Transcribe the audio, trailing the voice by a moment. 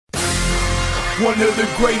One of the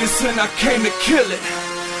greatest and I came to kill it.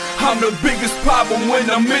 I'm the biggest problem when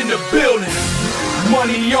I'm in the building.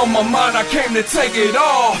 Money on my mind, I came to take it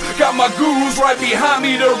all. Got my gurus right behind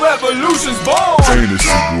me, the revolution's born.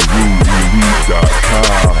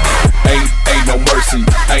 FantasyGuruElite.com. Ain't no mercy,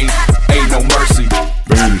 ain't no mercy.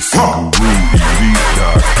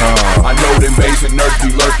 FantasyGuruElite.com. I know them basement nerds be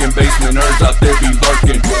lurking, basement nerds out there be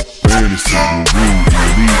lurking.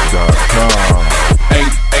 FantasyGuruElite.com.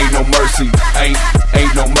 Ain't no mercy,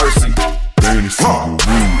 ain't no mercy.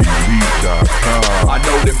 FantasyGuruElite.com. I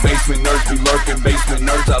know them basement nerds be lurking, basement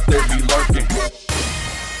nerds out there be lurking.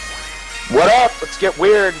 What up? Let's get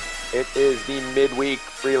weird. It is the midweek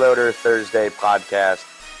Freeloader Thursday podcast.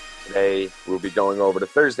 Today we'll be going over the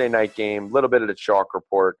Thursday night game, a little bit of the chalk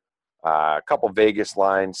report, a couple Vegas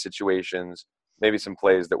line situations, maybe some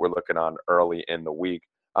plays that we're looking on early in the week.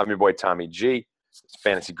 I'm your boy Tommy G. It's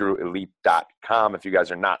FantasyGuruElite.com. If you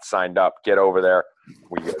guys are not signed up, get over there.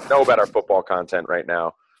 We know about our football content right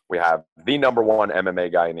now. We have the number one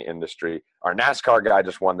MMA guy in the industry. Our NASCAR guy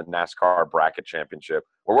just won the NASCAR Bracket Championship.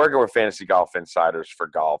 We're working with Fantasy Golf Insiders for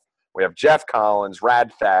golf. We have Jeff Collins,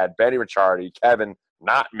 Rad Thad, Benny Ricciardi, Kevin,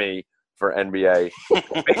 not me, for NBA.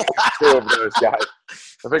 Two of those guys.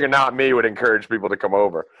 I figure not me would encourage people to come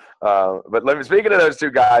over. But speaking of those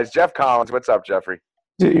two guys, Jeff Collins, what's up, Jeffrey?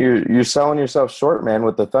 Dude, you're selling yourself short, man,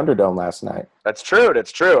 with the Thunderdome last night. That's true.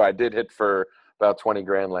 I did hit for about 20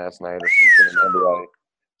 grand last night or something in NBA.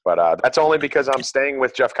 But that's only because I'm staying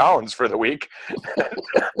with Jeff Collins for the week.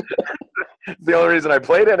 The only reason I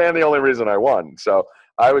played it and the only reason I won. So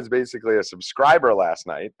I was basically a subscriber last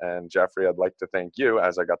night. And Jeffrey, I'd like to thank you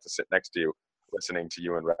as I got to sit next to you, listening to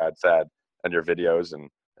you and Rad Thad and your videos. And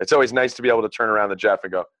it's always nice to be able to turn around to Jeff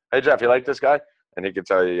and go, hey, Jeff, you like this guy? And he could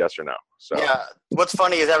tell you yes or no. So yeah, what's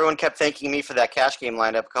funny is everyone kept thanking me for that cash game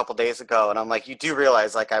lineup a couple days ago, and I'm like, you do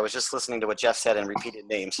realize, like, I was just listening to what Jeff said and repeated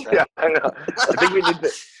names, right? Yeah, I know. I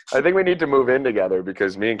think we need to move in together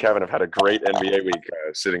because me and Kevin have had a great NBA week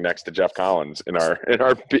sitting next to Jeff Collins in our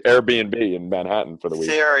Airbnb in Manhattan for the week.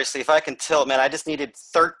 Seriously, if I can tilt, man, I just needed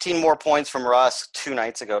 13 more points from Russ 2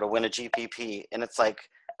 nights ago to win a GPP, and it's like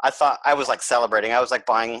I thought I was like celebrating. I was like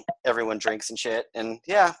buying everyone drinks and shit, and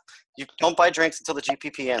yeah. You don't buy drinks until the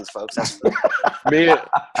GPP ends, folks. That's me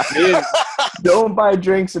don't buy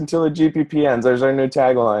drinks until the GPP ends. There's our new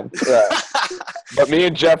tagline. Yeah. But me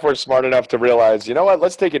and Jeff were smart enough to realize, you know what?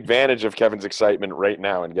 Let's take advantage of Kevin's excitement right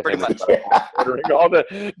now and get him all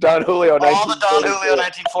the Don Julio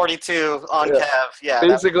 1942 on Kev. Yeah.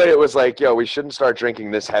 Basically, it was like, yo, we shouldn't start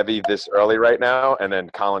drinking this heavy this early right now. And then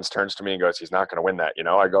Collins turns to me and goes, he's not going to win that. You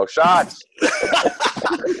know, I go, shots.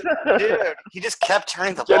 Dude, he just kept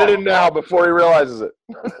turning the ball. Get it in now before he realizes it.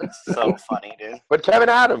 So funny, dude. But Kevin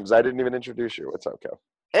Adams, I didn't even introduce you. What's up, Kev?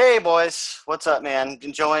 Hey, boys. What's up, man?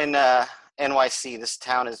 Enjoying NYC. This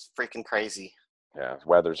town is freaking crazy. Yeah,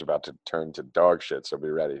 weather's about to turn to dog shit, so be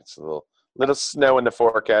ready. It's a little snow in the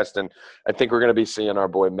forecast, and I think we're going to be seeing our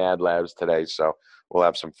boy Mad Labs today, so we'll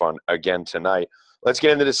have some fun again tonight. Let's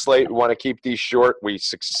get into the slate. We want to keep these short. We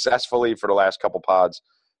successfully, for the last couple pods,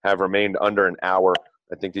 have remained under an hour.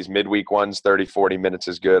 I think these midweek ones, 30, 40 minutes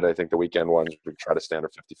is good. I think the weekend ones, we try to stay under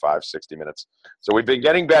 55, 60 minutes. So we've been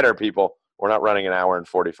getting better, people. We're not running an hour and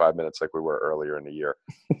 45 minutes like we were earlier in the year.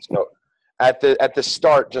 So at the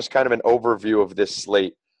start, just kind of an overview of this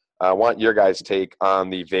slate. I want your guys' take on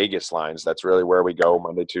the Vegas lines. That's really where we go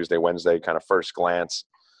Monday, Tuesday, Wednesday, kind of first glance.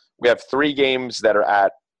 We have 3 games that are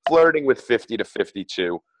at flirting with 50 to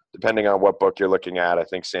 52, depending on what book you're looking at. I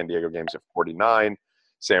think San Diego game's at 49.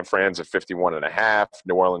 San Fran's at 51.5.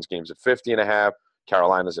 New Orleans game's at 50.5.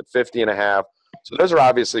 Carolina's at 50.5. So those are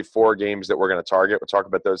obviously 4 games that we're going to target. We'll talk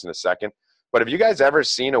about those in a second. But have you guys ever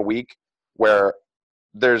seen a week where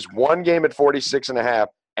there's one game at 46.5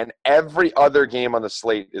 and every other game on the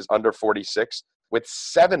slate is under 46, with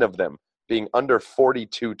 7 of them being under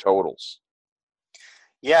 42 totals?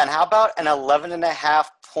 Yeah, and how about an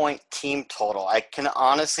 11.5-point team total? I can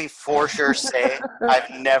honestly for sure say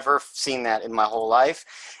I've never seen that in my whole life.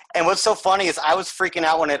 And what's so funny is I was freaking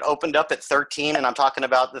out when it opened up at 13, and I'm talking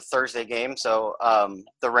about the Thursday game. So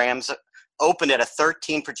the Rams opened at a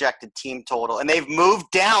 13 projected team total, and they've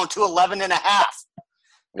moved down to 11.5.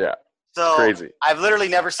 Yeah, so crazy. I've literally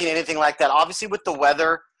never seen anything like that. Obviously, with the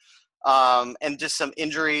weather and just some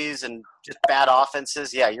injuries and just bad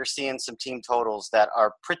offenses, yeah, you're seeing some team totals that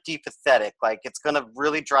are pretty pathetic. Like, it's going to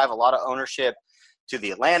really drive a lot of ownership to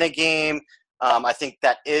the Atlanta game. I think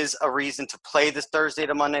that is a reason to play this Thursday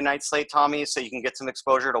to Monday night slate, Tommy, so you can get some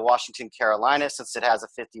exposure to Washington, Carolina, since it has a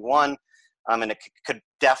 51. And it could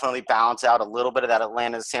definitely balance out a little bit of that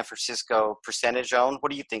Atlanta-San Francisco percentage zone.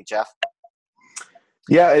 What do you think, Jeff?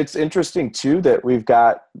 Yeah, it's interesting too that we've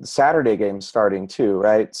got Saturday games starting too,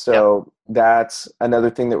 right? So that's another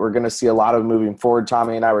thing that we're going to see a lot of moving forward.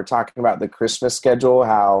 Tommy and I were talking about the Christmas schedule,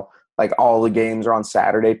 how like all the games are on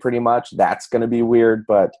Saturday pretty much. That's going to be weird,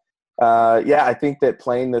 but yeah, I think that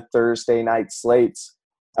playing the Thursday night slates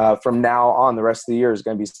from now on the rest of the year is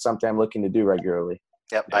going to be something I'm looking to do regularly.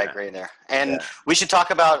 Yep, I agree there. And we should talk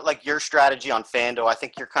about like your strategy on FanDuel. I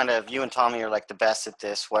think you and Tommy are like the best at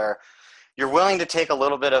this, where you're willing to take a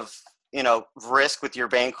little bit of, risk with your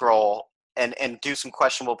bankroll and do some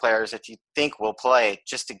questionable players that you think will play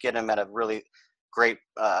just to get them at a really great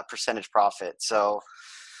percentage profit. So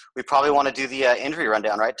we probably want to do the injury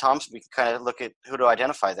rundown, right, Tom? So we can kind of look at who to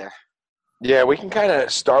identify there. Yeah, we can kind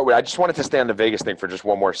of start with – I just wanted to stay on the Vegas thing for just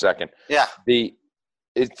one more second. Yeah.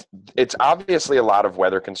 It's obviously a lot of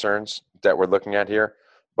weather concerns that we're looking at here,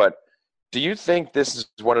 but do you think this is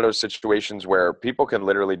one of those situations where people can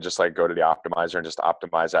literally just like go to the optimizer and just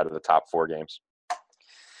optimize out of the top 4 games?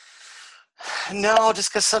 No, just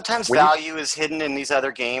because sometimes value is hidden in these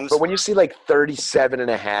other games. But when you see like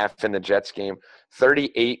 37.5 in the Jets game,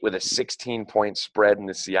 38 with a 16-point spread in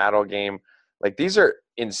the Seattle game, like these are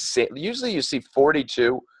insane. Usually you see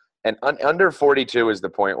 42, and under 42 is the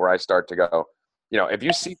point where I start to go, if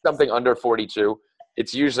you see something under 42,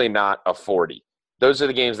 it's usually not a 40. Those are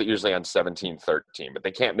the games that usually on 17-13, but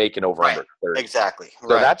they can't make an over-under 30. Exactly. So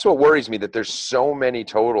that's what worries me, that there's so many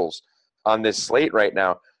totals on this slate right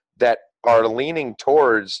now that are leaning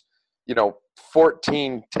towards,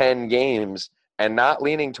 14-10 games and not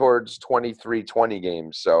leaning towards 23-20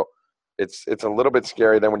 games. So it's a little bit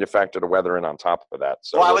scary then when you factor the weather in on top of that.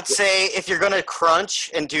 So I would say if you're going to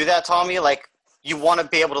crunch and do that, Tommy, like you want to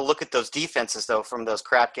be able to look at those defenses, though, from those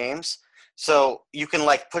crap games. So you can,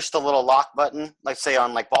 like, push the little lock button, like, say,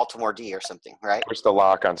 on, like, Baltimore D or something, right? Push the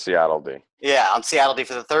lock on Seattle D. Yeah, on Seattle D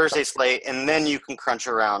for the Thursday slate, and then you can crunch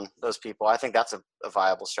around those people. I think that's a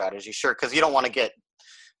viable strategy, sure, because you don't want to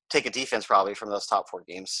take a defense probably from those top 4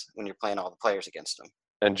 games when you're playing all the players against them.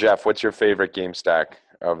 And, Jeff, what's your favorite game stack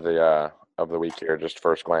of the week here, just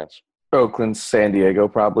first glance? Oakland, San Diego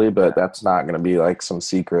probably, but that's not going to be, like, some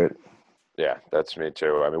secret. Yeah, that's me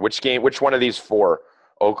too. I mean, which one of these 4?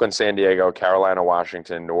 Oakland, San Diego, Carolina,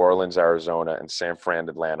 Washington, New Orleans, Arizona, and San Fran,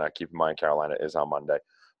 Atlanta. Keep in mind, Carolina is on Monday.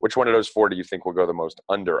 Which one of those 4 do you think will go the most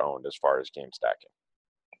under-owned as far as game stacking?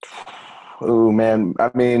 Oh, man.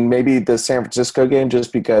 I mean, maybe the San Francisco game,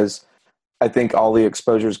 just because I think all the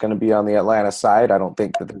exposure is going to be on the Atlanta side. I don't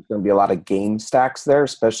think that there's going to be a lot of game stacks there,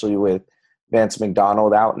 especially with Vance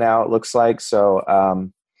McDonald out now, it looks like. So, I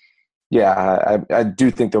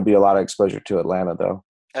do think there'll be a lot of exposure to Atlanta, though.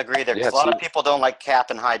 Agree there, because a lot of people don't like cap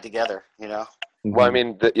and hide together, Well, I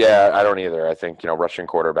mean, I don't either. I think, rushing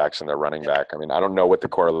quarterbacks and their running back. I mean, I don't know what the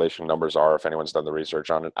correlation numbers are if anyone's done the research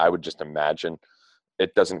on it. I would just imagine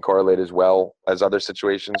it doesn't correlate as well as other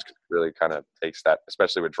situations. It really kind of takes that,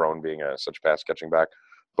 especially with Drone being such a pass-catching back.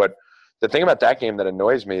 But the thing about that game that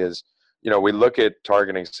annoys me is, we look at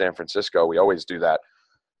targeting San Francisco. We always do that.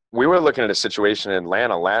 We were looking at a situation in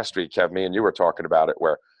Atlanta last week, Kev, me and you were talking about it,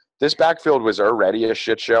 where this backfield was already a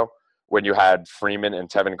shit show when you had Freeman and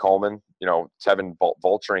Tevin Coleman, Tevin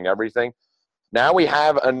vulturing everything. Now we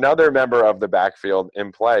have another member of the backfield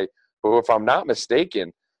in play who, if I'm not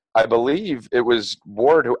mistaken, I believe it was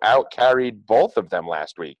Ward who out-carried both of them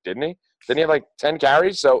last week, didn't he? Didn't he have like 10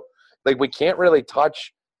 carries? So, we can't really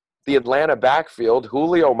touch the Atlanta backfield.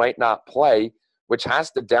 Julio might not play, which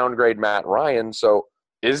has to downgrade Matt Ryan. So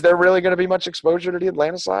is there really going to be much exposure to the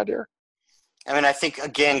Atlanta side here? I mean, I think,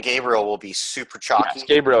 again, Gabriel will be super chalky. Yes,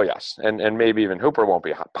 Gabriel, yes. And maybe even Hooper won't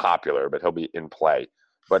be popular, but he'll be in play.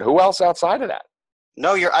 But who else outside of that?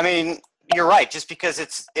 No, you're right. Just because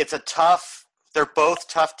it's a tough – they're both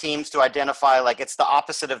tough teams to identify. Like, it's the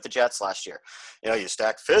opposite of the Jets last year. You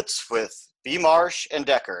stack Fitz with B. Marsh and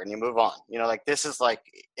Decker, and you move on. This is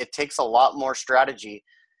it takes a lot more strategy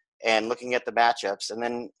and looking at the matchups. And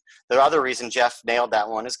then the other reason Jeff nailed that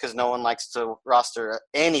one is because no one likes to roster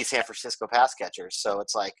any San Francisco pass catchers. So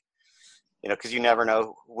it's because you never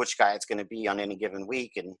know which guy it's going to be on any given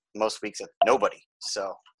week, and most weeks it's nobody.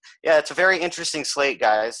 So, yeah, it's a very interesting slate,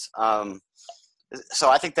 guys. So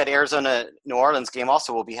I think that Arizona-New Orleans game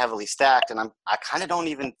also will be heavily stacked, and I kind of don't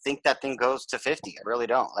even think that thing goes to 50. I really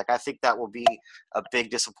don't. I think that will be a big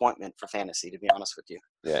disappointment for fantasy, to be honest with you.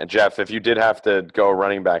 Yeah, and Jeff, if you did have to go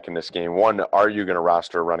running back in this game, one, are you going to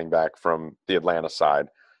roster a running back from the Atlanta side,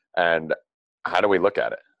 and how do we look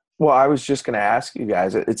at it? Well, I was just going to ask you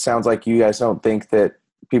guys. It sounds like you guys don't think that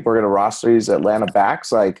people are going to roster these Atlanta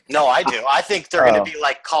backs. No, I do. I think they're going to be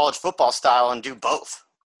like college football style and do both.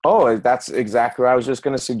 Oh, that's exactly what I was just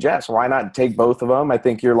going to suggest. Why not take both of them? I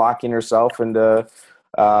think you're locking yourself into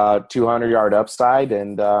 200-yard upside,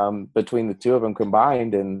 and between the two of them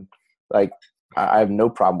combined, and like I have no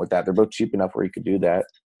problem with that. They're both cheap enough where you could do that.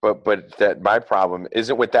 But that my problem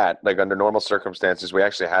isn't with that. Like under normal circumstances, we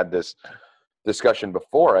actually had this discussion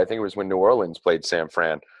before. I think it was when New Orleans played San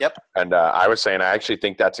Fran. Yep. And I was saying I actually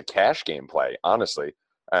think that's a cash game play, honestly.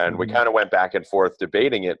 And we kind of went back and forth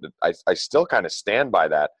debating it. I still kind of stand by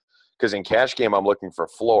that because in cash game I'm looking for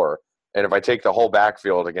floor, and if I take the whole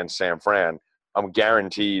backfield against San Fran, I'm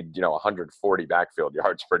guaranteed 140 backfield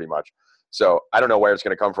yards pretty much. So I don't know where it's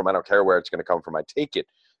going to come from. I don't care where it's going to come from. I take it.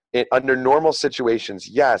 Under normal situations,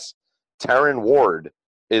 yes, Terran Ward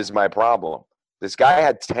is my problem. This guy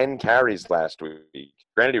had 10 carries last week.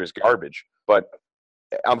 Granted, he was garbage, but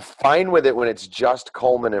I'm fine with it when it's just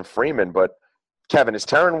Coleman and Freeman. But Kevin, is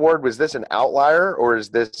Terran Ward, was this an outlier, or is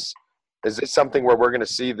this something where we're going to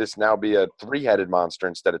see this now be a three-headed monster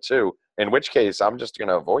instead of two? In which case, I'm just going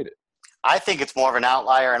to avoid it. I think it's more of an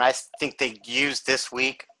outlier, and I think they used this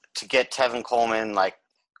week to get Tevin Coleman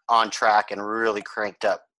on track and really cranked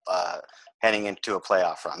up heading into a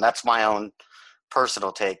playoff run. That's my own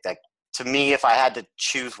personal take. That to me, if I had to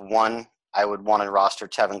choose one, I would want to roster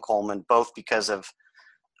Tevin Coleman, both because of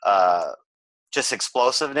just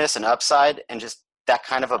explosiveness and upside, and just that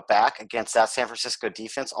kind of a back against that San Francisco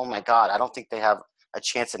defense. Oh my God, I don't think they have a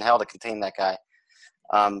chance in hell to contain that guy.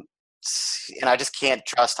 And I just can't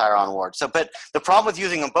trust Tyron Ward. So, but the problem with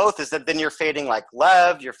using them both is that then you're fading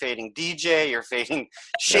Lev, you're fading DJ, you're fading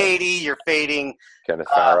Shady, you're fading Kenneth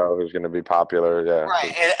Farrow, who's going to be popular. Yeah,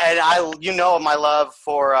 right. And I, my love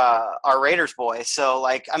for our Raiders boys. So,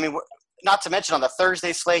 not to mention on the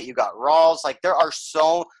Thursday slate, you got Rawls. There are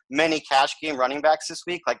so many cash game running backs this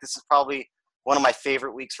week. This is probably one of my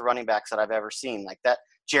favorite weeks for running backs that I've ever seen. That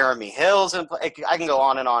Jeremy Hills, and I can go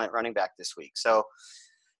on and on at running back this week. So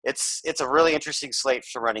it's a really interesting slate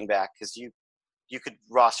for running back because you could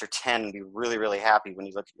roster 10 and be really, really happy when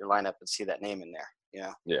you look at your lineup and see that name in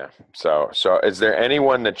there. Yeah. So is there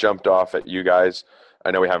anyone that jumped off at you guys?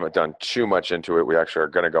 I know we haven't done too much into it. We actually are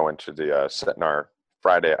going to go into the setting our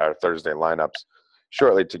Thursday lineups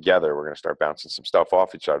shortly together. We're going to start bouncing some stuff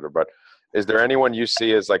off each other. But is there anyone you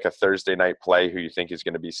see as a Thursday night play who you think is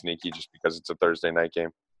going to be sneaky just because it's a Thursday night game?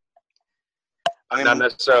 Not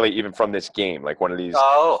necessarily even from this game, one of these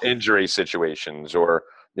injury situations or,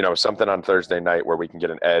 something on Thursday night where we can get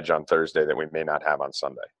an edge on Thursday that we may not have on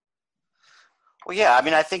Sunday. Well, yeah.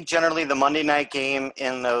 I think generally the Monday night game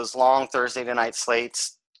in those long Thursday night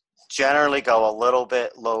slates generally go a little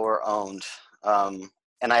bit lower owned.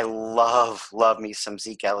 And I love me some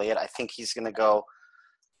Zeke Elliott. I think he's going to go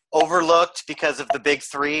overlooked because of the big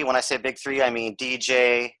three. When I say big three, I mean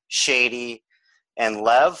DJ, Shady, and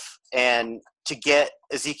Lev. And to get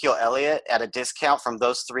Ezekiel Elliott at a discount from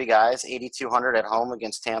those three guys, 8,200 at home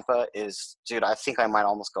against Tampa is, dude, I think I might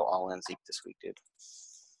almost go all in Zeke this week, dude.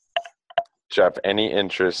 Jeff, any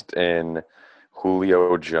interest in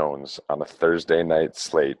Julio Jones on a Thursday night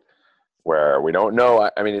slate where we don't know?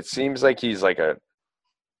 It seems like he's a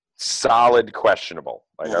solid questionable.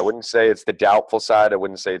 I wouldn't say it's the doubtful side. I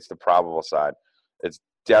wouldn't say it's the probable side. It's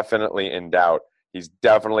definitely in doubt. He's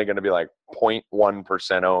definitely going to be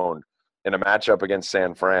 0.1% owned in a matchup against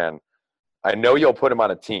San Fran. I know you'll put him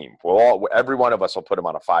on a team. Every one of us will put him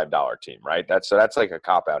on a $5 team, right? That's a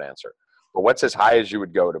cop-out answer. But what's as high as you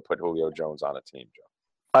would go to put Julio Jones on a team, Joe?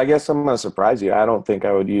 I guess I'm going to surprise you. I don't think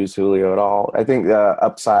I would use Julio at all. I think the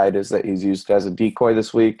upside is that he's used as a decoy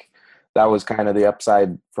this week. That was kind of the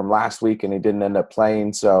upside from last week, and he didn't end up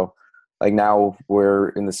playing. So, now we're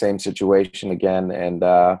in the same situation again. And,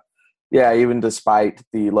 even despite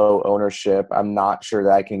the low ownership, I'm not sure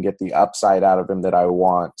that I can get the upside out of him that I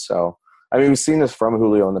want. So, we've seen this from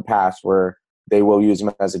Julio in the past where they will use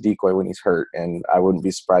him as a decoy when he's hurt, and I wouldn't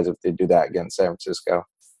be surprised if they do that against San Francisco.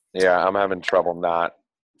 Yeah, I'm having trouble not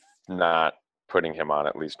putting him on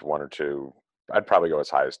at least one or two. I'd probably go as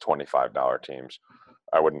high as $25 teams.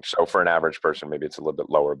 I wouldn't. So for an average person, maybe it's a little bit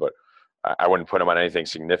lower, but I wouldn't put him on anything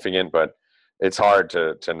significant. But it's hard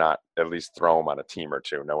to not at least throw him on a team or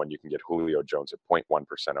two, knowing you can get Julio Jones at 0.1%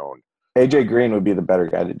 owned. AJ Green would be the better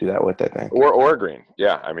guy to do that with, I think. Or Green.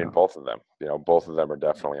 Yeah, both of them. Both of them are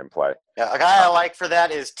definitely in play. Yeah, a guy I like for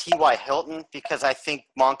that is T.Y. Hilton because I think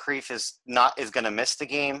Moncrief is going to miss the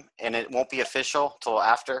game and it won't be official till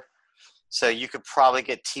after. So you could probably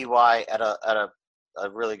get T.Y. at a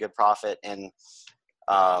really good profit and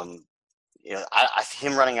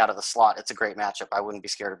him running out of the slot, it's a great matchup. I wouldn't be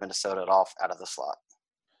scared of Minnesota at all out of the slot.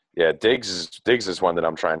 Yeah, Diggs is one that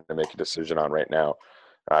I'm trying to make a decision on right now.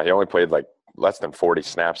 He only played less than 40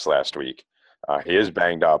 snaps last week. He is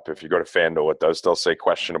banged up. If you go to FanDuel, it does still say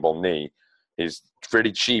questionable knee. He's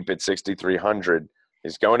pretty cheap at 6,300.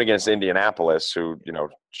 He's going against Indianapolis, who,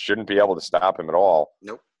 shouldn't be able to stop him at all.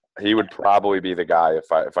 Nope. He would probably be the guy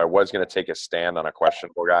if I was going to take a stand on a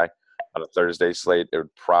questionable guy on a Thursday slate. It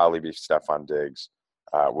would probably be Stephon Diggs.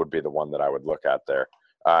 Would be the one that I would look at there.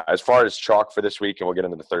 As far as chalk for this week, and we'll get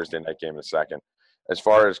into the Thursday night game in a second. As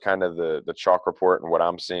far as kind of the chalk report and what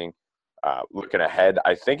I'm seeing, looking ahead,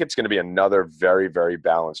 I think it's going to be another very, very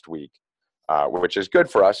balanced week, which is good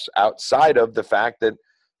for us outside of the fact that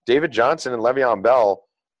David Johnson and Le'Veon Bell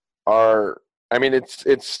are – I mean,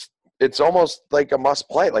 it's almost like a must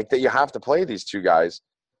play, like that you have to play these two guys.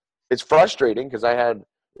 It's frustrating because I had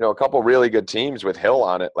 – a couple really good teams with Hill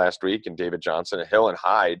on it last week and David Johnson. And Hill and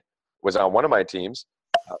Hyde was on one of my teams.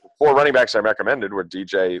 4 running backs I recommended were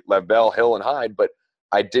DJ, Lev Bell, Hill, and Hyde, but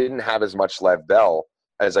I didn't have as much Lev Bell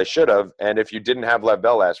as I should have. And if you didn't have Lev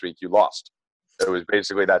Bell last week, you lost. It was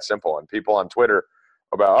basically that simple. And people on Twitter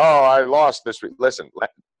about, I lost this week. Listen,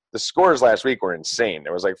 the scores last week were insane.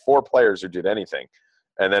 There was like 4 players who did anything,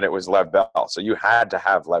 and then it was Lev Bell. So you had to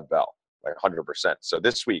have Lev Bell, like 100%. So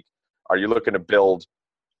this week, are you looking to build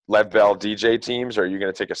Lev Bell DJ teams, or are you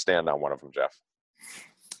going to take a stand on one of them, Jeff?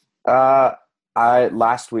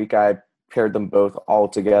 Last week I paired them both all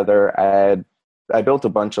together. I built a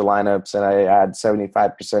bunch of lineups and I had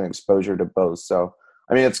 75% exposure to both. So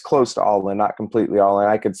I mean, it's close to all in, not completely all in.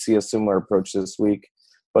 I could see a similar approach this week,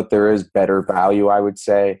 but there is better value, I would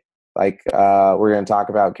say. Like we're going to talk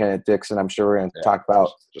about Kenneth Dixon. I'm sure we're going to talk about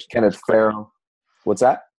Kenneth Farrell. What's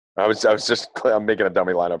that? I'm making a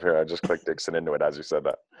dummy lineup here. I just clicked Dixon into it as you said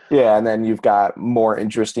that. Yeah, and then you've got more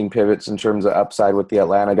interesting pivots in terms of upside with the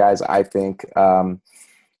Atlanta guys, I think.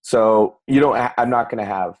 So I'm not going to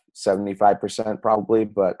have 75% probably,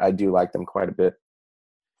 but I do like them quite a bit.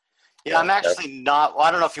 Yeah, I'm actually not. Well,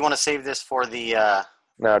 I don't know if you want to save this for the.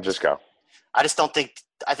 No, just go. I just don't think.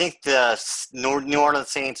 I think the New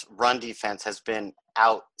Orleans Saints run defense has been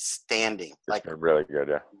outstanding. Like really good,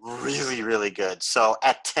 yeah. Really, really good. So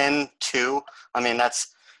at 10-2, I mean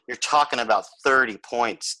you're talking about 30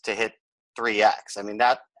 points to hit 3x. I mean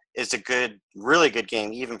that is a really good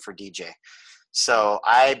game even for DJ. So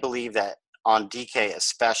I believe that on DK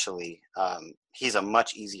especially, he's a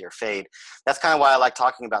much easier fade. That's kind of why I like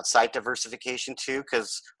talking about site diversification too,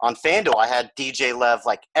 because on FanDuel I had DJ Lev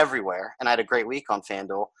like everywhere, and I had a great week on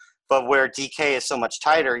FanDuel. But where DK is so much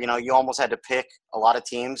tighter, you almost had to pick a lot of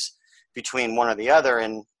teams between one or the other,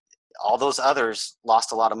 and all those others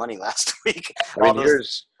lost a lot of money last week. All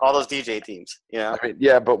those DJ teams. Yeah. I mean,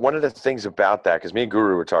 yeah, but one of the things about that, because me and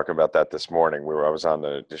Guru were talking about that this morning. I was on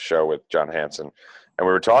the show with John Hansen, and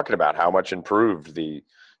we were talking about how much improved the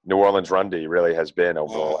New Orleans run D really has been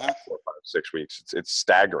over the last 4, 5, 6 weeks. It's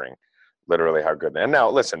staggering, literally, how good. And now,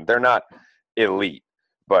 listen, they're not elite,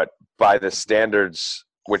 but by the standards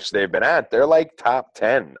which they've been at, they're like top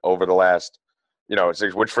 10 over the last,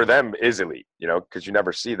 6, which for them is elite, because you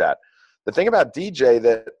never see that. The thing about DJ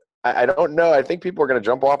that I don't know, I think people are going to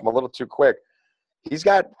jump off him a little too quick. He's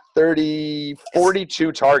got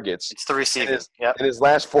 42 targets. It's the receivers. In his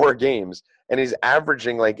last 4 games. And he's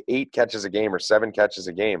averaging like 8 catches a game or 7 catches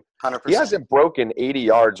a game. 100%. He hasn't broken 80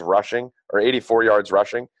 yards rushing or 84 yards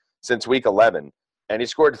rushing since week 11. And he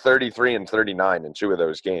scored 33 and 39 in 2 of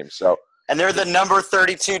those games. And they're the number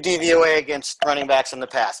 32 DVOA against running backs in the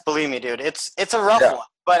past. Believe me, dude. It's a rough one.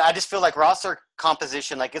 But I just feel like roster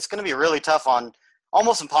composition, like it's going to be really tough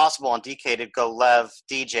almost impossible on DK to go Lev,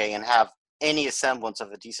 DJ, and have any semblance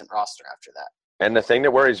of a decent roster after that. And the thing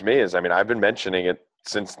that worries me is, I've been mentioning it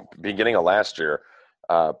since the beginning of last year.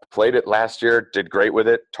 Played it last year, did great with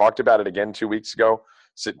it, talked about it again 2 weeks ago,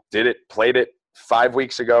 played it 5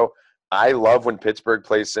 weeks ago. I love when Pittsburgh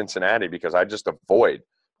plays Cincinnati because I just avoid,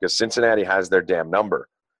 because Cincinnati has their damn number.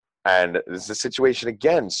 And this is the situation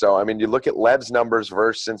again. So, you look at Lev's numbers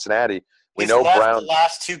versus Cincinnati. He's left the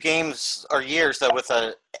last 2 games or years, though, with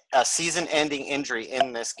a season-ending injury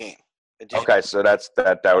in this game. Okay, so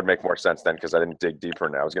that would make more sense then, because I didn't dig deeper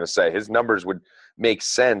now. I was going to say his numbers would make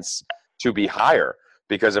sense to be higher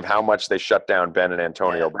because of how much they shut down Ben and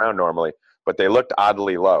Antonio Brown normally, but they looked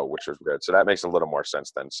oddly low, which was good. So that makes a little more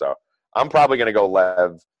sense then. So I'm probably going to go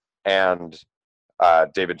Lev and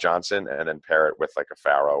David Johnson and then pair it with like a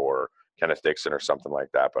Farrow or Kenneth Dixon or something like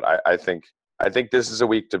that. But I think this is a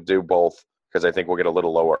week to do both because I think we'll get a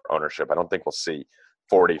little lower ownership. I don't think we'll see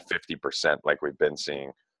 40, 50% like we've been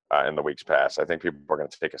seeing in the weeks past. I think people are going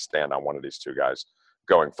to take a stand on one of these 2 guys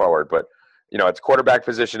going forward. But, at the quarterback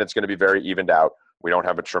position, it's going to be very evened out. We don't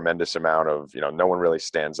have a tremendous amount of, no one really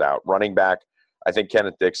stands out. Running back, I think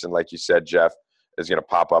Kenneth Dixon, like you said, Jeff, is going to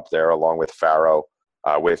pop up there along with Farrow,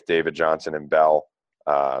 with David Johnson and Bell.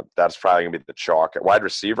 That's probably going to be the chalk. At wide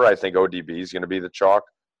receiver, I think ODB is going to be the chalk.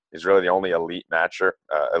 He's really the only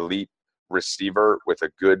elite receiver with a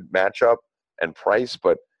good matchup and price.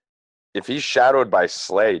 But if he's shadowed by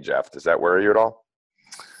Slay, Jeff, does that worry you at all?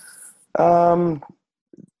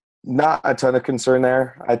 Not a ton of concern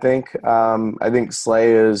there. I think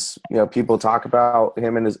Slay is, people talk about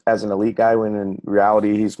him as an elite guy when in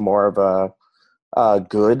reality he's more of a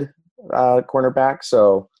good cornerback.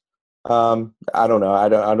 So I don't know.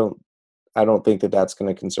 I don't think that's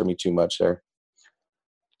going to concern me too much there.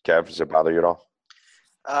 Kev, does it bother you at all?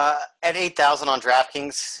 At 8,000 on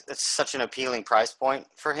DraftKings, it's such an appealing price point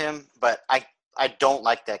for him, but I don't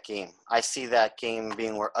like that game. I see that game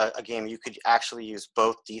being a game you could actually use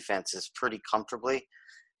both defenses pretty comfortably,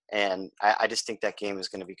 and I just think that game is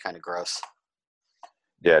going to be kind of gross.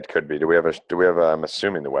 Yeah, it could be. Do we have I'm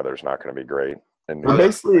assuming the weather's not going to be great. And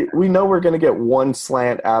basically, we know we're going to get one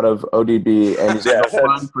slant out of ODB, and he's going to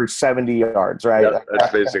run for 70 yards, right? Yeah,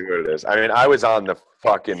 that's basically what it is. I mean, I was on the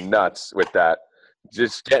fucking nuts with that,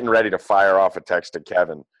 just getting ready to fire off a text to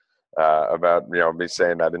Kevin about me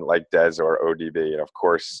saying I didn't like Dez or ODB, and of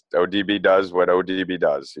course ODB does what ODB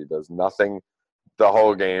does. He does nothing the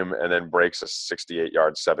whole game, and then breaks a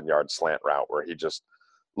 68-yard, 7-yard slant route where he just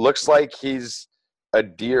looks like he's a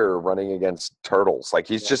deer running against turtles. Like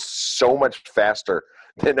he's just so much faster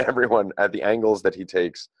than everyone at the angles that he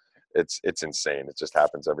takes. It's insane. It just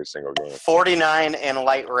happens every single game. 49 and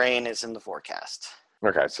light rain is in the forecast.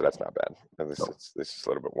 Okay, so that's not bad. This is a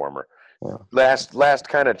little bit warmer. Yeah. Last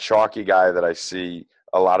kind of chalky guy that I see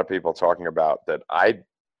a lot of people talking about that I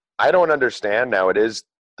don't understand. Now it is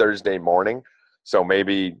Thursday morning, so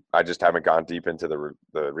maybe I just haven't gone deep into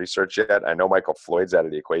the research yet. I know Michael Floyd's out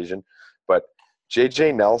of the equation, but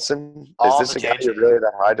J.J. Nelson, is this a guy you're really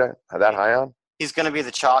that high on? He's going to be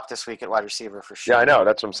the chalk this week at wide receiver for sure. Yeah, I know.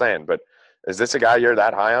 That's what I'm saying. But is this a guy you're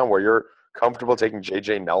that high on where you're comfortable taking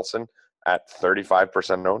J.J. Nelson at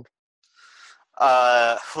 35% owned?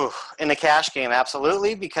 In the cash game,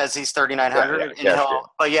 absolutely, because he's 3,900.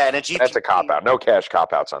 But yeah, in a GPP, that's a cop out. No cash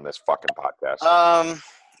cop outs on this fucking podcast.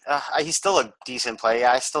 He's still a decent play.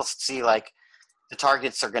 I still see like the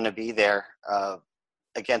targets are going to be there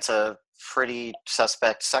against a pretty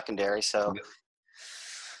suspect secondary. So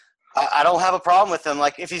I don't have a problem with him.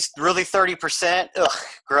 Like if he's really 30%,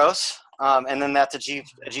 gross. And then that's a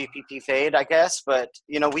GPP fade, I guess. But,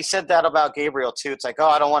 we said that about Gabriel too. It's like,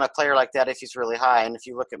 I don't want a player like that if he's really high. And if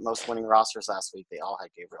you look at most winning rosters last week, they all had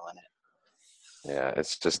Gabriel in it. Yeah,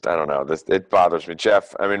 it's just, I don't know. It bothers me.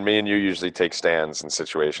 Jeff, I mean, me and you usually take stands in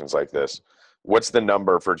situations like this. What's the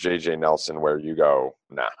number for J.J. Nelson where you go,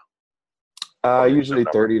 nah? Usually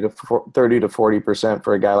 30 to 40%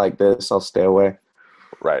 for a guy like this. I'll stay away.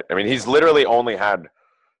 Right. I mean, he's literally only had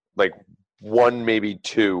like one, maybe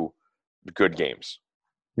two good games.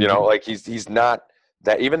 Like he's not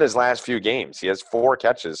that. Even his last few games, he has 4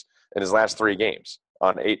 catches in his last 3 games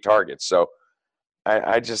on 8 targets. So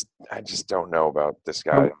I just don't know about this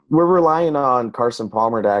guy. We're relying on Carson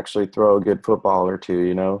Palmer to actually throw a good football or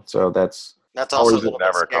two, so that's also a little bit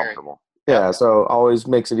never scary. Comfortable. Yeah, so always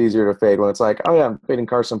makes it easier to fade when it's like, oh yeah, I'm fading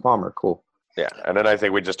Carson Palmer, cool. Yeah, and then I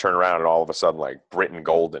think we just turn around and all of a sudden, like Britton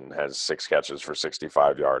Golden has 6 catches for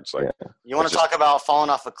 65 yards. Like, you want to talk about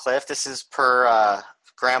falling off a cliff? This is per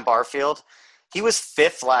Graham Barfield. He was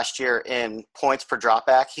 5th last year in points per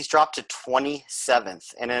dropback. He's dropped to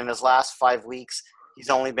 27th, and in his last 5 weeks, he's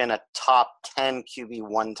only been a top 10 QB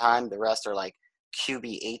one time. The rest are like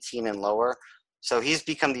QB 18 and lower. So he's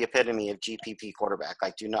become the epitome of GPP quarterback.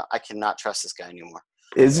 I cannot trust this guy anymore.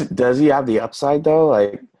 Does he have the upside though?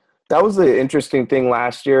 Like that was the interesting thing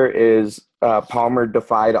last year is Palmer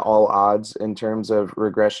defied all odds in terms of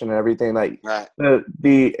regression and everything. Like right.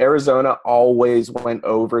 the Arizona always went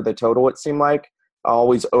over the total. It seemed like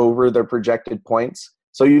always over the projected points.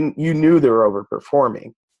 So you knew they were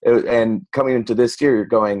overperforming. And coming into this year, you're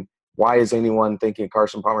going, why is anyone thinking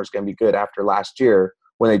Carson Palmer is going to be good after last year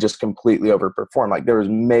when they just completely overperformed? Like there was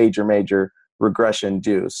major regression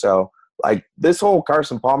due. So like this whole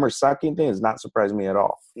Carson Palmer sucking thing is not surprising me at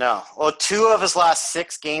all. No. Well, 2 of his last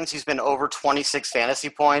 6 games, he's been over 26 fantasy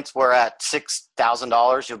points. Where at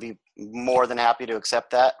 $6,000, you'll be more than happy to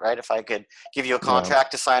accept that, right? If I could give you a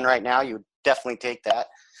contract to sign right now, you would definitely take that.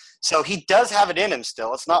 So he does have it in him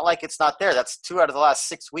still. It's not like it's not there. That's 2 out of the last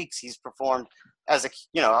 6 weeks he's performed as a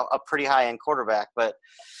pretty high-end quarterback. But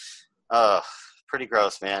pretty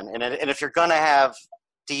gross, man. And if you're going to have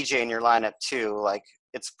DJ in your lineup too, like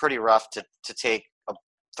it's pretty rough to take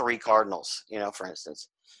 3 Cardinals, for instance.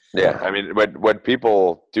 Yeah, I mean, what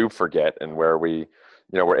people do forget, and where we,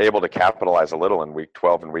 we're able to capitalize a little in week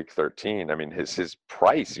 12 and week 13. I mean, his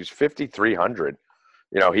price, he's 5,300.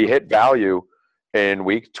 He hit value in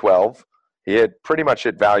week 12. He had pretty much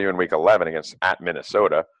hit value in week 11 at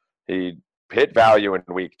Minnesota. He hit value in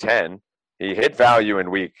week 10. He hit value in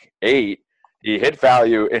week 8. He hit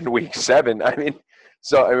value in week 7.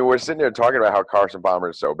 We're sitting there talking about how Carson Palmer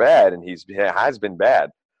is so bad, and he has been bad.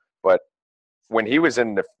 But when he was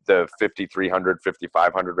in the 5,300,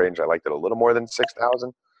 5,500 range, I liked it a little more than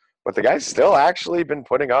 6,000. But the guy's still actually been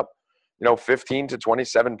putting up, 15 to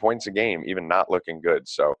 27 points a game, even not looking good.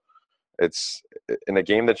 So it's in a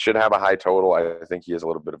game that should have a high total. I think he is a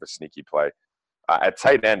little bit of a sneaky play. At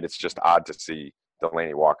tight end, it's just odd to see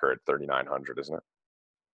Delaney Walker at 3,900, isn't it?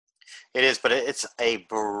 It is, but it's a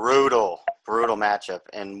brutal matchup,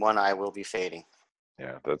 and one I will be fading.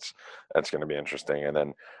 Yeah, that's going to be interesting. And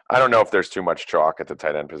then I don't know if there's too much chalk at the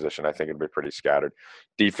tight end position. I think it'll be pretty scattered.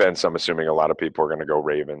 Defense, I'm assuming a lot of people are going to go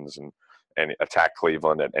Ravens and attack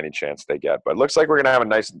Cleveland at any chance they get. But it looks like we're going to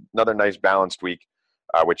have another nice balanced week,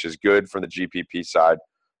 which is good from the GPP side.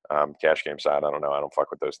 Cash game side, I don't know. I don't fuck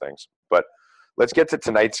with those things. But let's get to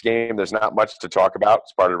tonight's game. There's not much to talk about.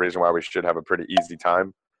 It's part of the reason why we should have a pretty easy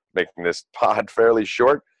time making this pod fairly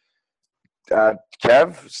short.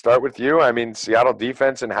 Kev, start with you. Seattle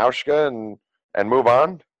defense and Hauschka and move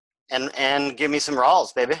on. And give me some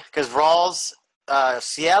Rawls, baby. Because Rawls,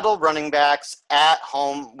 Seattle running backs at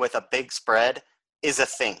home with a big spread is a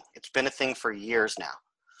thing. It's been a thing for years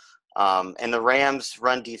now. And the Rams'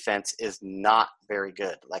 run defense is not very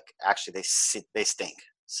good. Actually, they stink.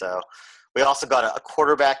 So we also got a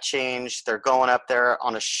quarterback change. They're going up there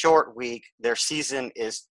on a short week. Their season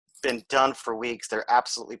is been done for weeks. They're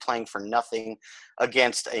absolutely playing for nothing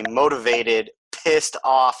against a motivated, pissed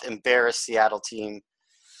off, embarrassed Seattle team.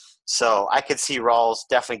 So I could see Rawls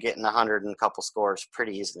definitely getting 100 and a couple scores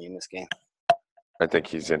pretty easily in this game. I think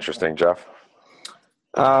he's interesting, Jeff.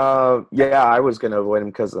 Yeah, I was going to avoid him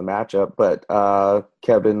because of the matchup, but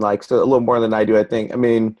Kevin likes it a little more than I do, I think.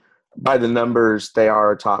 By the numbers, they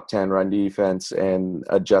are a top 10 run defense, and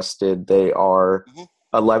adjusted, they are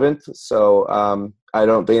 11th. So I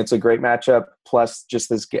don't think it's a great matchup. Plus, just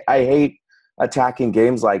this – I hate attacking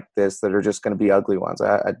games like this that are just going to be ugly ones.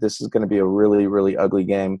 This is going to be a really, really ugly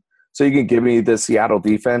game. So you can give me the Seattle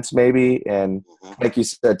defense maybe, and like you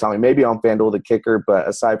said, Tommy, maybe on FanDuel the kicker, but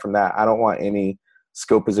aside from that, I don't want any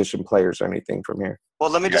skill position players or anything from here. Well,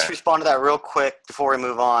 let me just respond to that real quick before we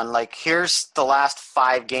move on. Here's the last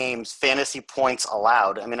 5 games, fantasy points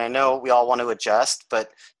allowed. I know we all want to adjust, but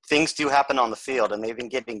things do happen on the field, and they've been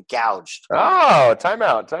getting gouged. Oh,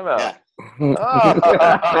 timeout. Yeah.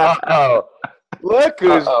 Oh, look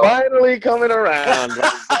who's finally coming around.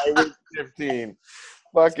 Week 15.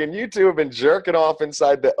 Fucking you two have been jerking off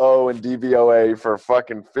inside the O and DVOA for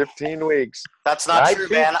fucking 15 weeks. That's not true,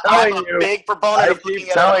 man. I'm a big proponent of looking at it. I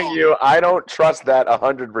keep telling you, I don't trust that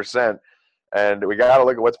 100%. And we got to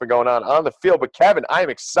look at what's been going on the field. But, Kevin, I am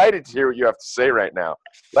excited to hear what you have to say right now.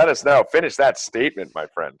 Let us know. Finish that statement, my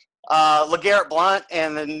friend. LeGarrette Blount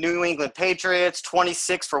and the New England Patriots,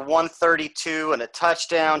 26 for 132 and a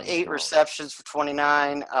touchdown, 8 receptions for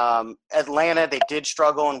 29. Atlanta, they did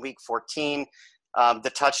struggle in Week 14.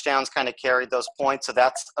 The touchdowns kind of carried those points, so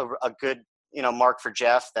that's a good mark for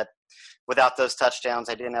Jeff, that without those touchdowns,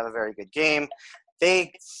 I didn't have a very good game.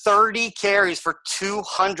 They 30 carries for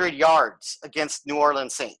 200 yards against New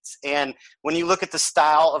Orleans Saints. And when you look at the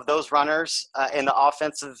style of those runners and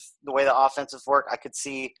the way the offensive work, I could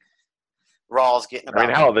see Rawls getting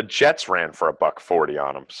about. The Jets ran for $140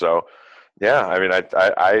 on them. So, yeah,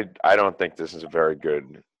 I don't think this is a very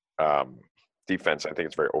good defense. I think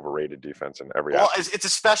it's very overrated defense in every aspect. It's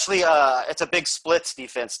especially it's a big splits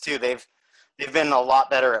defense too. They've been a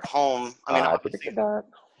lot better at home. Obviously,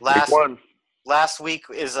 last week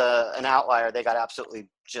is an outlier. They got absolutely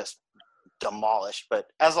just demolished, but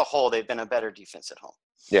as a whole, they've been a better defense at home.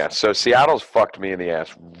 Yeah, so Seattle's fucked me in the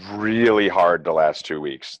ass really hard the last 2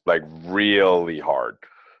 weeks, really hard.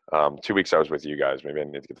 2 weeks I was with you guys. Maybe I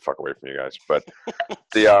need to get the fuck away from you guys. But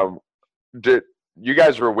you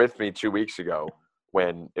guys were with me 2 weeks ago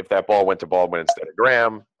when if that ball went to Baldwin instead of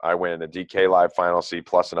Graham, I win a DK Live Final C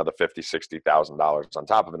plus another $50,000-$60,000 on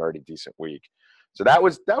top of an already decent week. So that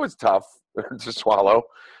was tough to swallow.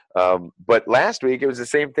 But last week it was the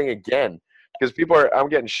same thing again because I'm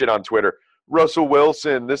getting shit on Twitter. Russell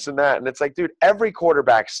Wilson, this and that. And it's like, dude, every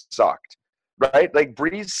quarterback sucked, right?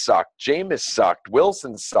 Breeze sucked. Jameis sucked.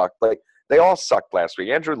 Wilson sucked. They all sucked last week.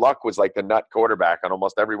 Andrew Luck was the nut quarterback on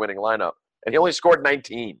almost every winning lineup. And he only scored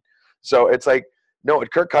 19. So it's no,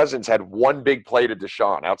 Kirk Cousins had one big play to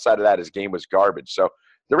Deshaun. Outside of that, his game was garbage. So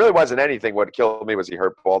there really wasn't anything. What killed me was he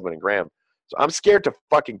hurt Baldwin and Graham. So I'm scared to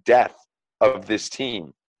fucking death of this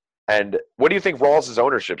team. And what do you think Rawls'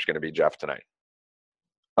 ownership is going to be, Jeff, tonight?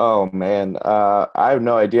 Oh man, I have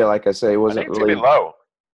no idea. Like I say, it I wasn't think it's gonna really. be low.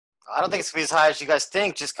 I don't think it's gonna be as high as you guys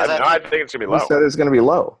think. Just I, because no, I think it's gonna be Who low. said it's going to be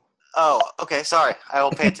low? Oh, okay. Sorry. I will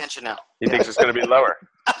pay attention now. He thinks it's gonna be lower.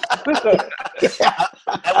 I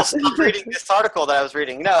will stop reading this article that I was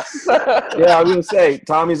reading. No. Yeah, I was gonna say.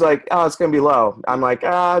 Tommy's like, oh, it's gonna be low. I'm like,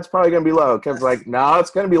 it's probably gonna be low. Kevin's like, no, it's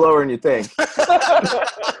gonna be lower than you think.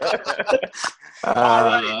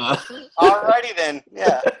 Alrighty then.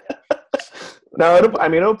 Yeah. No,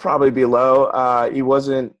 it'll probably be low. He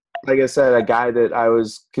wasn't, like I said, a guy that I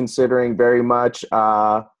was considering very much.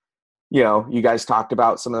 You guys talked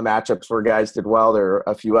about some of the matchups where guys did well. There are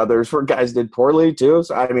a few others where guys did poorly too.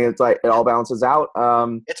 So I mean, it's like it all balances out.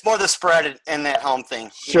 It's more the spread and that home thing.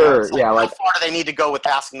 Sure, It's like, how far do they need to go with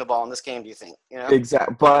passing the ball in this game? Do you think?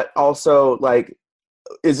 Exactly. But also, like,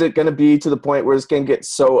 is it going to be to the point where it's going to get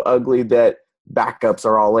so ugly that backups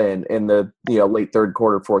are all in the late third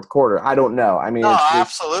quarter, fourth quarter? I don't know. I mean,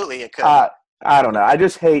 absolutely, it could. I don't know. I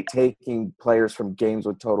just hate taking players from games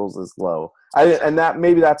with totals this low. And that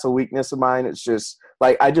maybe that's a weakness of mine. It's just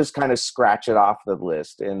like I just kind of scratch it off the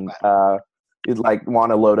list and you'd like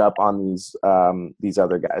want to load up on these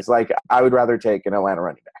other guys. Like I would rather take an Atlanta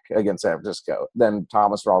running back against San Francisco than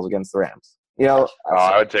Thomas Rawls against the Rams.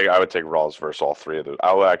 I would take Rawls versus all three of those.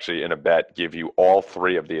 I will actually in a bet give you all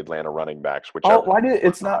three of the Atlanta running backs.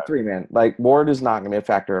 It's not three, man. Like Ward is not going to be a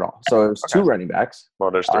factor at all. So it's two running backs.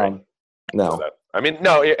 Well, there's three. No.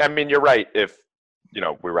 You're right. If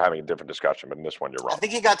we were having a different discussion, but in this one, you're wrong. I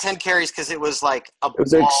think he got 10 carries because it was like it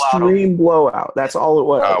was an extreme blowout. That's all it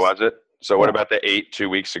was. Oh, was it? So what about the 8 2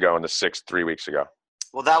 weeks ago and the 6 3 weeks ago?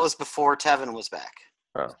 Well, that was before Tevin was back.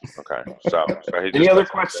 Oh, okay. So any other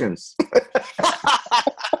questions?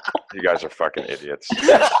 You guys are fucking idiots.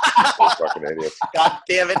 Fucking idiots. God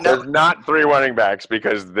damn it! No. There's not three running backs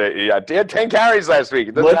because they had 10 carries last week.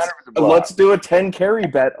 Let's do a 10 carry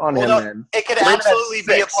bet on him. Then it could absolutely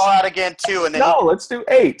be a blowout again too. And then let's do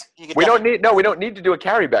 8. We don't need to do a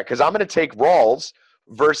carry bet because I'm going to take Rawls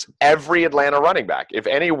versus every Atlanta running back. If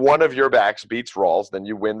any one of your backs beats Rawls, then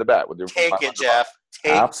you win the bet. Take it, Jeff.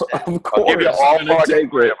 Absolutely. Of course. I'll give you all fucking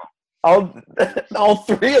three of them. All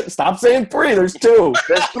three. Stop saying 3. There's 2.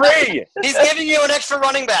 There's 3. He's giving you an extra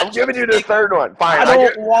running back. I'm giving you the third one. Fine. I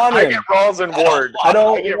don't want him. I get Rawls and Ward. I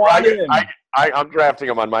don't want him. I'm drafting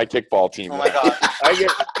him on my kickball team. Oh my god!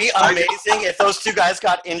 It'd be amazing if those two guys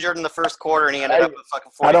got injured in the first quarter and he ended up with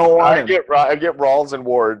fucking 40. I don't want him. I get Rawls and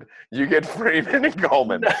Ward. You get Freeman and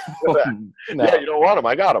Coleman. No. Yeah, you don't want him.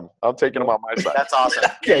 I got him. I'm taking him on my side. That's awesome.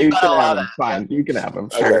 Okay, you can have him. Fine, you can have him.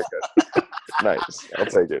 Sure. Okay, good. Nice. I'll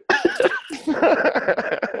take it.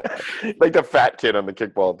 Like the fat kid on the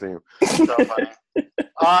kickball team. So funny.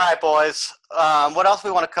 All right, boys. What else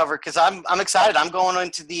we want to cover? Because I'm excited. I'm going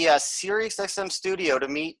into the SiriusXM studio to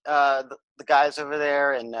meet the guys over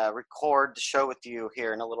there and record the show with you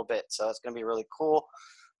here in a little bit. So it's going to be really cool.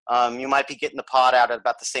 You might be getting the pod out at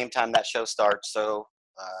about the same time that show starts. So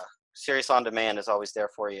Sirius On Demand is always there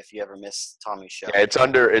for you if you ever miss Tommy's show. Yeah, it's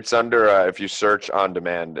under if you search On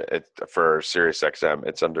Demand for SiriusXM,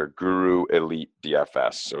 it's under Guru Elite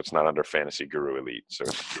DFS. So it's not under Fantasy Guru Elite. So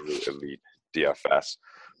it's Guru Elite DFS.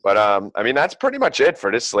 But that's pretty much it for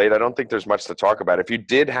this slate. I don't think there's much to talk about. If you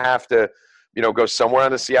did have to, go somewhere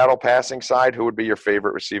on the Seattle passing side, who would be your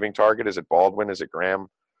favorite receiving target? Is it Baldwin? Is it Graham?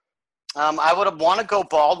 I would want to go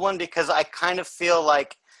Baldwin because I kind of feel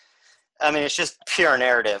like, it's just pure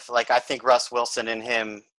narrative. Like I think Russ Wilson and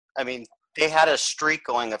him, they had a streak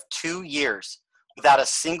going of 2 years without a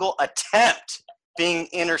single attempt being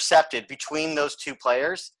intercepted between those two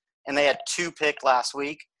players. And they had 2 picks last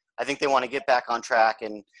week. I think they want to get back on track,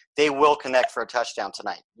 and they will connect for a touchdown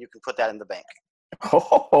tonight. You can put that in the bank.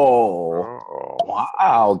 Oh,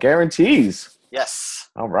 wow. Guarantees. Yes.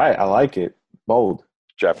 All right. I like it. Bold.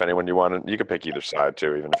 Jeff, anyone you want? You could pick either side,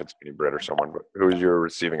 too, even if it's Benny Britt or someone. But who is your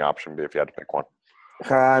receiving option be if you had to pick one?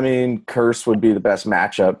 Curse would be the best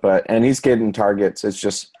matchup, and he's getting targets. It's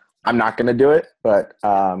just I'm not going to do it, but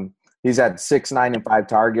he's had 6, 9, and 5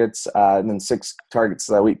 targets, and then 6 targets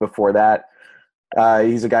the week before that.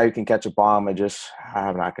 He's a guy who can catch a bomb.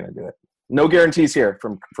 I'm not going to do it. No guarantees here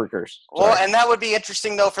for Curse. Sorry. Well, and that would be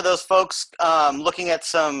interesting though for those folks looking at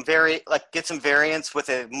get some variance with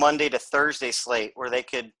a Monday to Thursday slate where they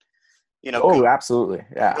could, absolutely,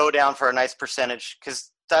 yeah, go down for a nice percentage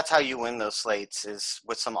because that's how you win those slates is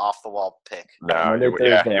with some off the wall pick. No,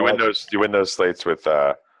 you win those slates with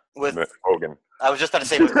Hogan. I was just about to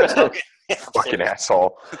say with Chris Hogan. Fucking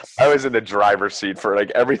asshole. I was in the driver's seat for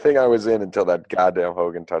everything I was in until that goddamn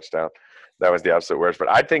Hogan touchdown. That was the absolute worst. But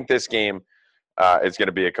I think this game is going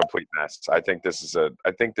to be a complete mess. I think this is a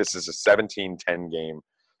 17-10 game,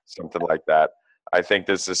 something like that. I think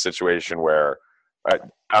this is a situation where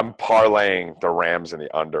I'm parlaying the Rams in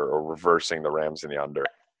the under or reversing the Rams in the under.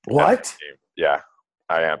 What? Yeah,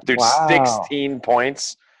 I am. Dude, Wow. 16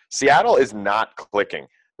 points. Seattle is not clicking.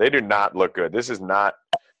 They do not look good. This is not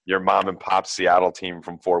your mom and pop Seattle team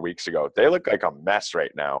from 4 weeks ago. They look like a mess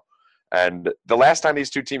right now. And the last time these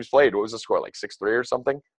two teams played, what was the score? Like 6-3 or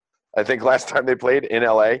something? I think last time they played in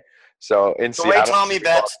LA. So in The Seattle, way Tommy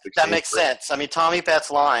bets, that 16-3. makes sense. I mean, Tommy bets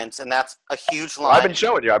lines, and that's a huge line. Well, I've been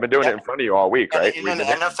showing you. I've been doing it in front of you all week, right? In an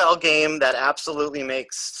NFL game, that absolutely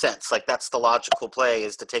makes sense. Like, that's the logical play,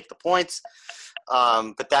 is to take the points.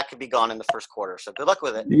 But that could be gone in the first quarter. So good luck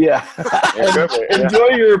with it. Yeah. Enjoy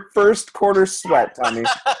your first quarter sweat, Tommy.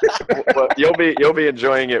 Well, you'll be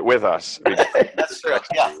enjoying it with us. That's true.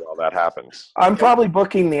 Yeah. While that happens. I'm probably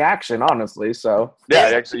booking the action, honestly. So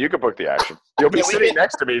Yeah, actually, you could book the action. You'll be sitting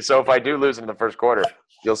next to me, so if I do lose in the first quarter,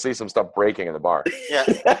 you'll see some stuff breaking in the bar. Yeah.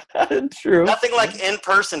 True. Nothing like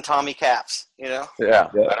in-person Tommy Caps, you know? Yeah,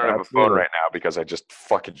 Yeah, I don't have a phone right now because I just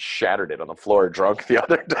fucking shattered it on the floor drunk the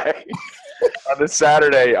other day. on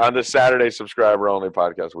the Saturday subscriber only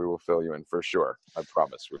podcast, we will fill you in for sure. I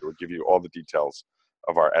promise. We will give you all the details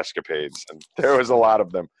of our escapades, and there was a lot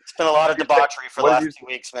of them. It's been a lot of debauchery for the last 2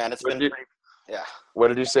 weeks, man. It's been pretty, yeah. What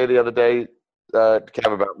did you say the other day,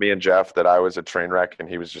 Kev, about me and Jeff, that I was a train wreck and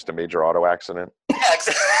he was just a major auto accident? Yeah,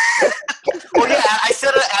 exactly. Well, yeah, I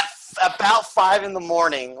said it at about 5 in the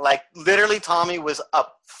morning. Like, literally, Tommy was a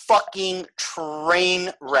fucking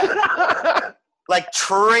train wreck. Like,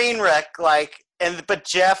 train wreck, but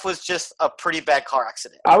Jeff was just a pretty bad car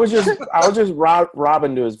accident. I was just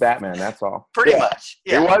Robin to his Batman. That's all. Pretty much.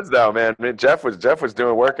 Yeah. He was though, man. I mean, Jeff was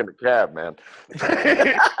doing work in the cab, man.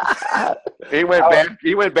 He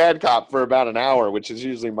went bad cop for about an hour, which is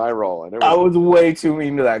usually my role. And I was way too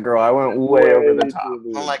mean to that girl. I went way over the top.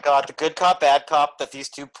 Oh my god, the good cop, bad cop that these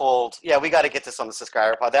two pulled. Yeah, we got to get this on the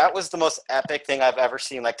subscriber pod. That was the most epic thing I've ever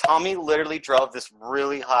seen. Like, Tommy literally drove this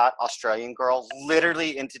really hot Australian girl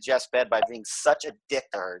literally into Jeff's bed by being such a dick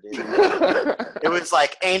to her, dude. It was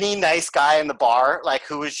like any nice guy in the bar, like,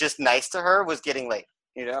 who was just nice to her, was getting late,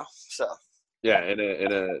 you know? So yeah, in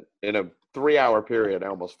a 3-hour period, I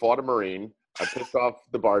almost fought a Marine. I pissed off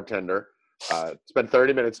the bartender. Spent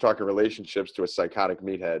 30 minutes talking relationships to a psychotic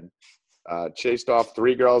meathead. Chased off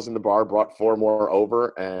 3 girls in the bar, brought 4 more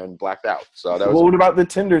over, and blacked out. So that was. Well, what about the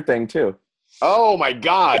Tinder thing too? Oh my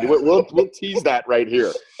God, we'll tease that right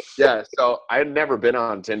here. Yeah, so I had never been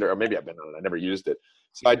on Tinder, or maybe I've been on it. I never used it.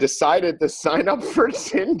 So I decided to sign up for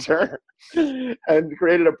Tinder and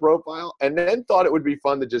created a profile, and then thought it would be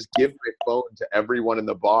fun to just give my phone to everyone in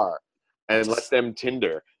the bar and let them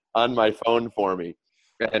Tinder on my phone for me.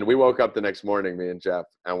 And we woke up the next morning, me and Jeff,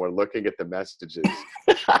 and we're looking at the messages.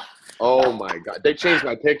 Oh my God. They changed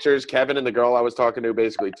my pictures. Kevin and the girl I was talking to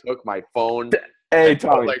basically took my phone. Hey,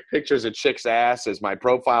 Tommy. Like pictures of chick's ass as my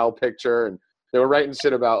profile picture. And they were writing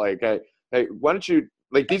shit about like, hey, why don't you,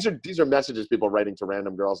 like, these are messages people writing to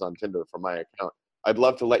random girls on Tinder from my account. I'd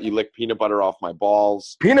love to let you lick peanut butter off my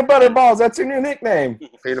balls. Peanut butter balls. That's your new nickname.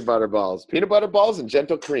 Peanut butter balls. Peanut butter balls and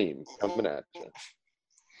gentle cream coming at you.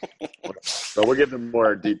 So we'll give them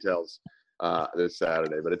more details this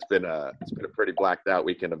Saturday. But it's been a pretty blacked out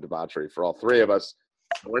weekend of debauchery for all 3 of us.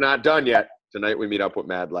 We're not done yet. Tonight we meet up with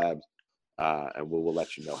Mad Labs, and we'll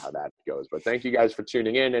let you know how that goes. But thank you guys for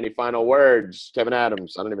tuning in. Any final words, Kevin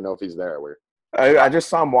Adams? I don't even know if he's there. I just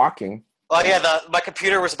saw him walking. Well, yeah, my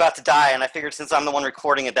computer was about to die, and I figured since I'm the one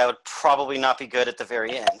recording it, that would probably not be good at the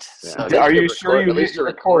very end. Yeah. So, Are you sure you hit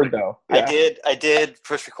record though? Yeah. I did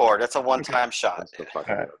push record. That's a one-time shot.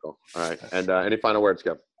 All right. And any final words,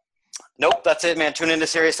 Kev? Nope, that's it, man. Tune into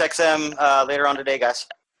SiriusXM later on today, guys.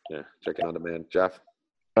 Yeah, checking on demand. Jeff?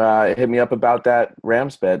 Hit me up about that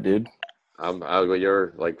Rams bed, dude.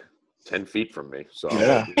 You're like 10 feet from me, so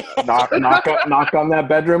yeah. knock on that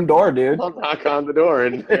bedroom door, dude. I'll knock on the door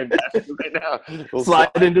and right now we'll slide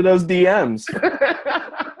into those DMs.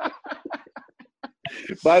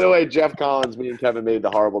 By the way, Jeff Collins, me and Kevin made the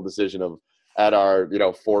horrible decision of at our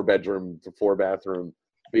 4-bedroom to 4-bathroom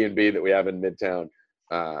B&B that we have in Midtown.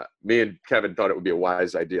 Me and Kevin thought it would be a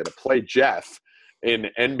wise idea to play Jeff in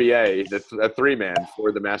NBA, a 3-man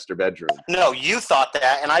for the master bedroom. No, you thought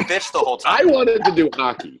that, and I bitched the whole time. I wanted to do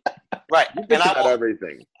hockey. Right. You bitch about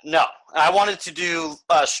everything. No, I wanted to do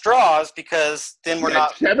straws because then we're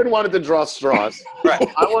not. Kevin wanted to draw straws. Right.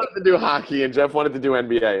 I wanted to do hockey, and Jeff wanted to do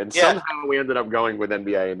NBA. And Yeah. somehow we ended up going with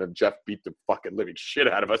NBA, and then Jeff beat the fucking living shit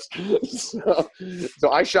out of us.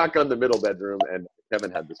 So I shotgunned the middle bedroom, and Kevin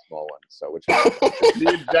had the small one. So me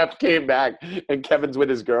and Jeff came back, and Kevin's with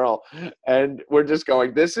his girl, and we're just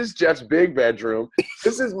going, this is Jeff's big bedroom,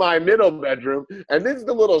 this is my middle bedroom, and this is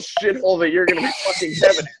the little shithole that you're going to be fucking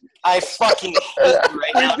Kevin in. I fucking hate you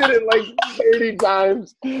right now. We did it like 30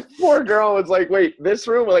 times. Poor girl was like, wait, this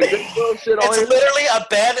room? Like, this little shit all It's literally a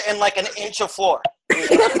bed and like an inch of floor.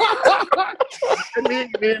 And me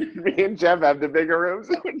and Jeff have the bigger rooms.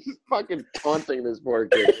 We're just fucking taunting this poor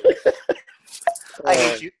kid. I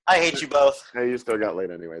hate you. I hate you both. Hey, you still got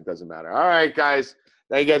late anyway. It doesn't matter. All right, guys.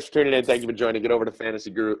 Thank you guys for tuning in. Thank you for joining. Get over to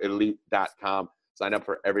fantasyguruelite.com. Sign up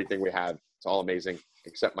for everything we have. It's all amazing,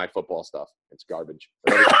 except my football stuff. It's garbage.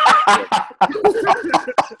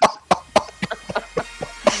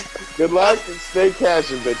 Good luck and stay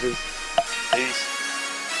cashing, bitches. Peace.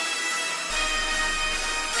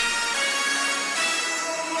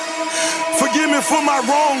 Forgive me for my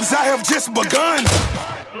wrongs, I have just begun.